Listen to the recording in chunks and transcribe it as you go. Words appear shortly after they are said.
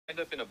End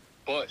up in a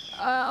bush.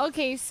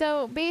 Okay,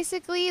 so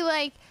basically,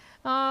 like,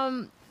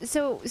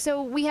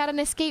 so we had an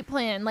escape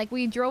plan. Like,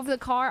 we drove the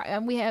car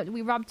and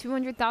we robbed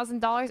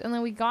 $200,000, and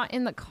then we got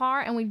in the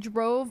car and we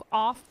drove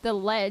off the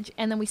ledge,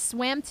 and then we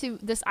swam to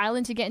this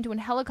island to get into a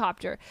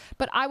helicopter.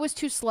 But I was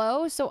too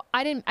slow, so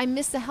I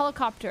missed the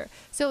helicopter.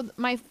 So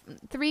my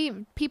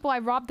 3 people I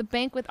robbed the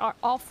bank with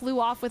all flew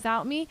off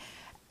without me.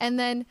 And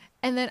then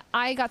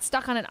I got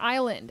stuck on an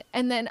island,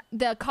 and then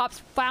the cops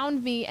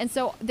found me, and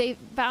so they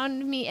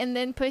found me and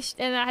then pushed,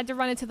 and I had to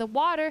run into the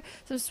water,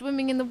 so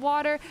swimming in the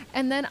water,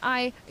 and then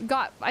I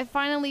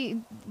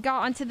finally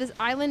got onto this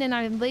island, and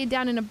I laid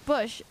down in a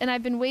bush, and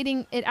I've been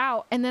waiting it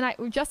out, and then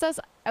just as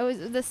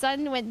the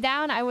sun went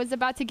down, I was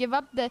about to give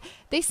up.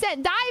 They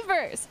sent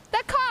divers.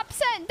 The cops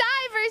sent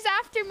divers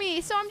after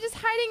me, so I'm just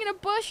hiding in a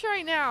bush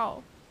right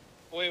now.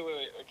 Wait.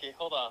 Okay,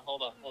 hold on.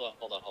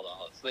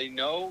 So they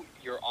know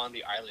you're on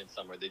the island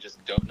somewhere. They just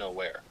don't know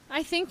where.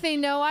 I think they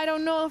know. I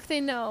don't know if they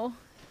know.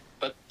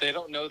 But they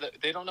don't know that.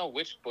 They don't know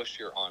which bush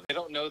you're on. They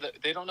don't know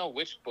that. They don't know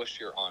which bush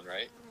you're on,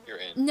 right? You're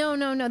in.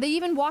 No. They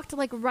even walked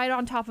like right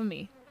on top of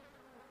me.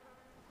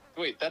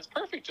 Wait, that's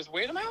perfect. Just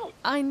wait them out.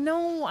 I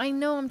know.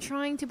 I'm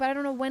trying to, but I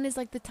don't know when is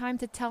like the time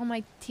to tell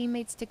my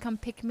teammates to come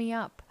pick me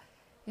up.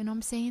 You know what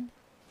I'm saying?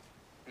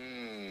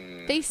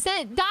 They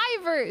sent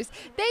divers.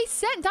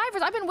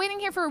 I've been waiting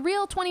here for a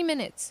real 20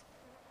 minutes.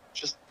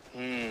 Just,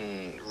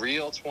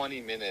 real 20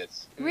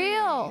 minutes.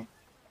 Real.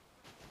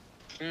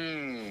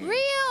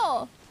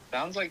 Real.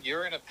 Sounds like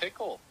you're in a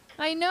pickle.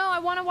 I know. I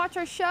want to watch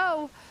our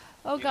show.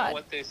 Oh, God. You know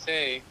what they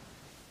say?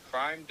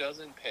 Crime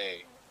doesn't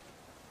pay.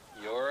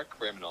 You're a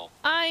criminal.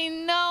 I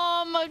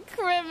know I'm a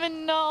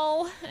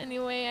criminal.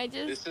 Anyway,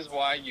 This is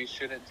why you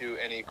shouldn't do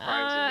any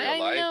crimes in real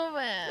life. I know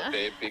that.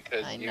 Babe,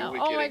 because you would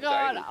get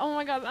anxiety. Oh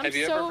my god. Have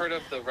you ever heard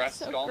of the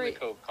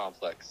Raskolnikov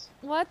complex?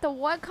 What? The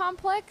what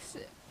complex?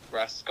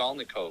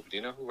 Raskolnikov. Do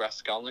you know who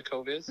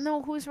Raskolnikov is?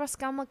 No, who's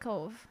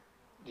Raskolnikov?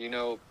 Do you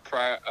know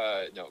Crime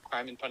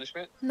and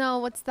Punishment? No,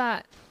 what's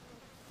that?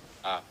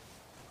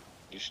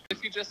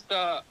 If you just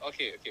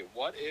okay.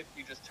 What if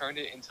you just turned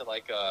it into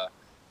like a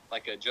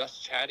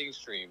just chatting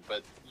stream,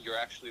 but you're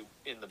actually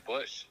in the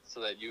bush so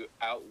that you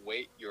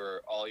outweight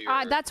all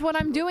your... that's what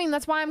I'm doing.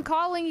 That's why I'm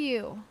calling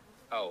you.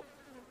 Oh.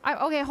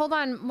 Okay, hold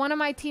on. One of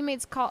my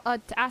teammates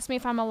asked me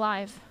if I'm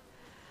alive.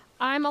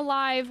 I'm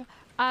alive.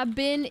 I've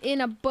been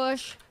in a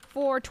bush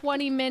for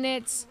 20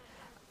 minutes.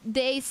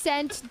 They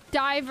sent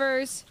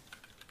divers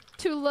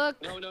to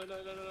look... No.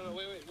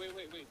 Wait.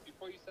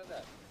 Before you said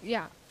that.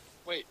 Yeah.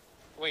 Wait.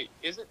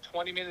 Isn't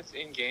 20 minutes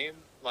in-game,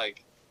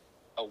 like,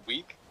 a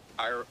week?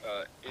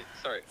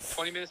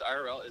 20 minutes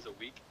IRL is a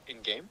week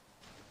in game?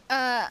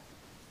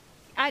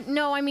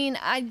 No, I mean,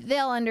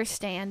 they'll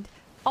understand.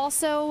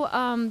 Also,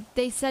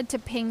 they said to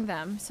ping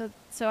them,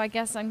 so I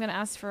guess I'm gonna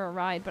ask for a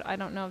ride, but I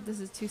don't know if this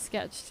is too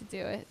sketch to do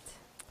it.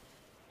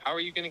 How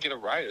are you gonna get a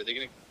ride? Are they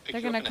gonna pick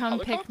They're you up in a gonna come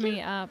helicopter? pick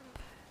me up.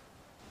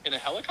 In a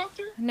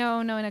helicopter? No,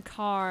 in a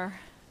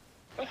car.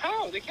 But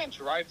how? They can't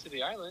drive to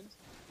the island.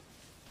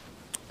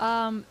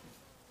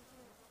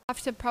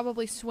 Have to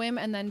probably swim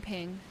and then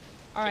ping.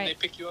 All right. Can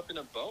they pick you up in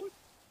a boat?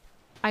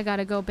 I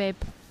gotta go, babe.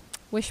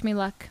 Wish me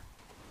luck.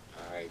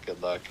 All right, good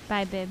luck.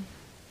 Bye, babe.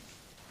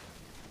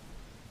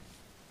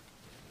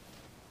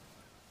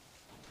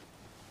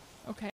 Okay.